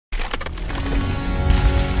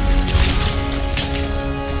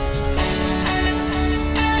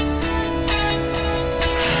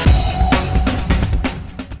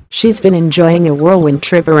she's been enjoying a whirlwind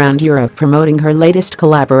trip around Europe promoting her latest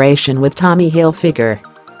collaboration with Tommy Hilfiger.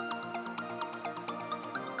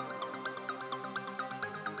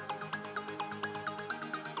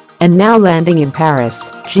 And now landing in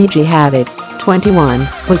Paris, Gigi Hadid, 21,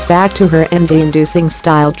 was back to her envy-inducing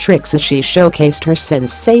style tricks as she showcased her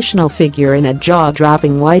sensational figure in a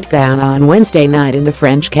jaw-dropping white gown on Wednesday night in the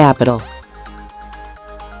French capital.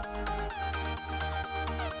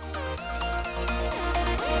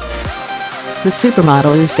 The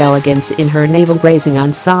supermodel oozed elegance in her navel-grazing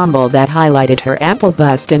ensemble that highlighted her ample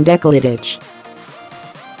bust and décolletage.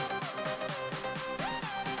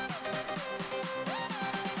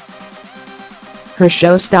 Her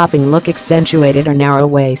show-stopping look accentuated her narrow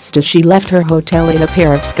waist as she left her hotel in a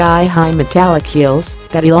pair of sky-high metallic heels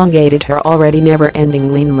that elongated her already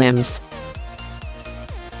never-ending lean limbs.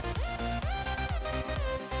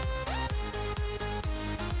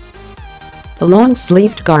 The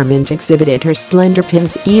long-sleeved garment exhibited her slender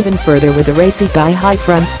pins even further with a racy thigh-high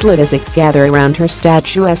front slit as it gathered around her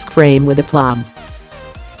statuesque frame with aplomb.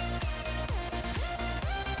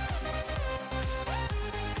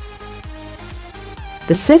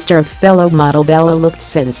 The sister of fellow model Bella looked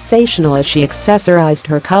sensational as she accessorized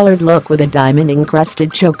her colored look with a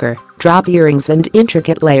diamond-encrusted choker, drop earrings and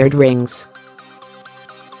intricate layered rings.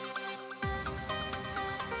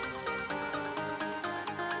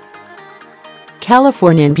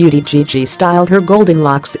 Californian beauty Gigi styled her golden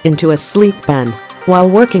locks into a sleek bun, while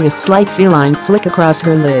working a slight feline flick across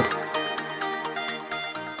her lid.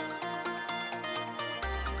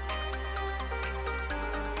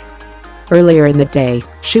 Earlier in the day,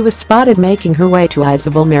 she was spotted making her way to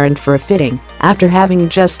Azealia for a fitting, after having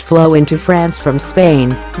just flown into France from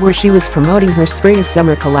Spain, where she was promoting her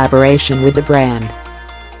spring-summer collaboration with the brand.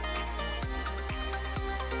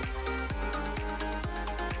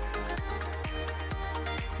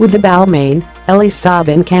 With the Balmain, Elisa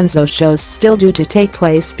Vincenzo shows still due to take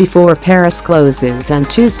place before Paris closes on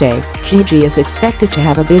Tuesday, Gigi is expected to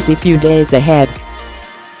have a busy few days ahead.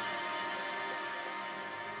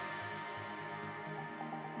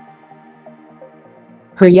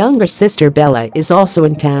 Her younger sister Bella is also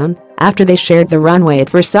in town, after they shared the runway at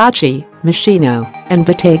Versace, Moschino, and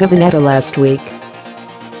Bottega Veneta last week.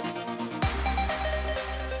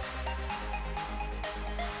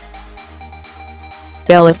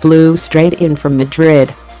 Bella flew straight in from Madrid,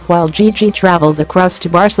 while Gigi traveled across to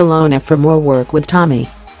Barcelona for more work with Tommy.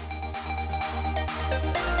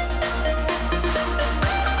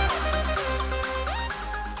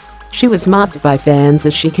 She was mobbed by fans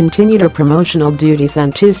as she continued her promotional duties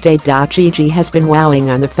on Tuesday. Gigi has been wowing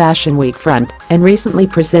on the Fashion Week front and recently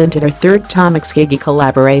presented her third Tom Gigi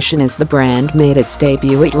collaboration as the brand made its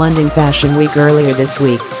debut at London Fashion Week earlier this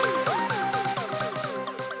week.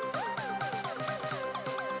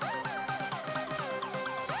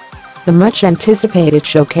 The much-anticipated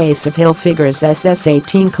showcase of Hilfiger's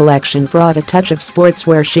SS18 collection brought a touch of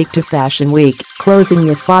sportswear chic to Fashion Week, closing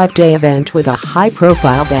your 5-day event with a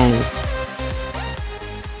high-profile bang.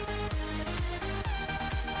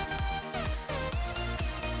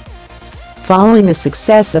 Following the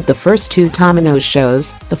success of the first two Tomino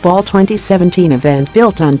shows, the Fall 2017 event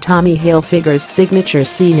built on Tommy Hilfiger's signature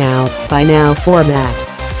See Now, Buy Now format.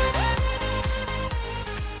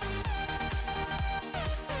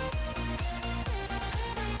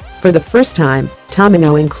 For the first time,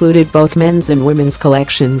 Tomino included both men's and women's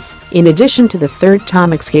collections, in addition to the third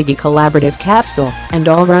Tom Gigi collaborative capsule, and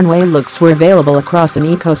all runway looks were available across an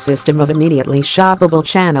ecosystem of immediately shoppable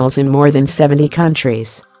channels in more than 70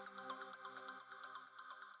 countries.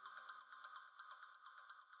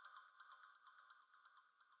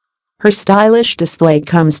 Her stylish display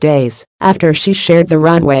comes days after she shared the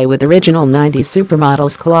runway with original 90s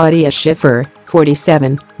supermodels Claudia Schiffer,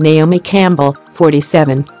 47, Naomi Campbell,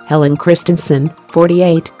 47, Helen Christensen,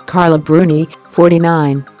 48, Carla Bruni,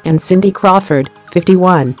 49, and Cindy Crawford,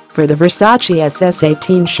 51, for the Versace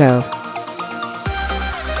SS18 show.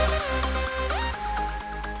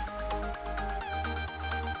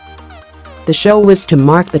 The show was to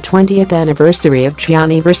mark the 20th anniversary of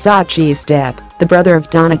Gianni Versace's death, the brother of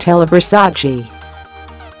Donatella Versace.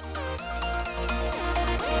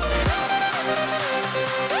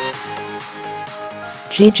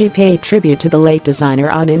 Gigi paid tribute to the late designer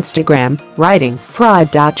on Instagram, writing,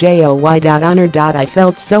 "Pride.joy.honor. I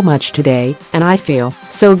felt so much today, and I feel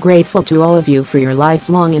so grateful to all of you for your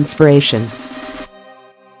lifelong inspiration."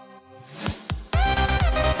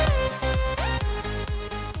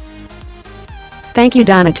 Thank you,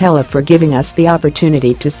 Donatella, for giving us the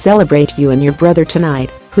opportunity to celebrate you and your brother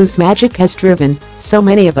tonight, whose magic has driven so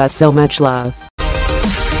many of us so much love.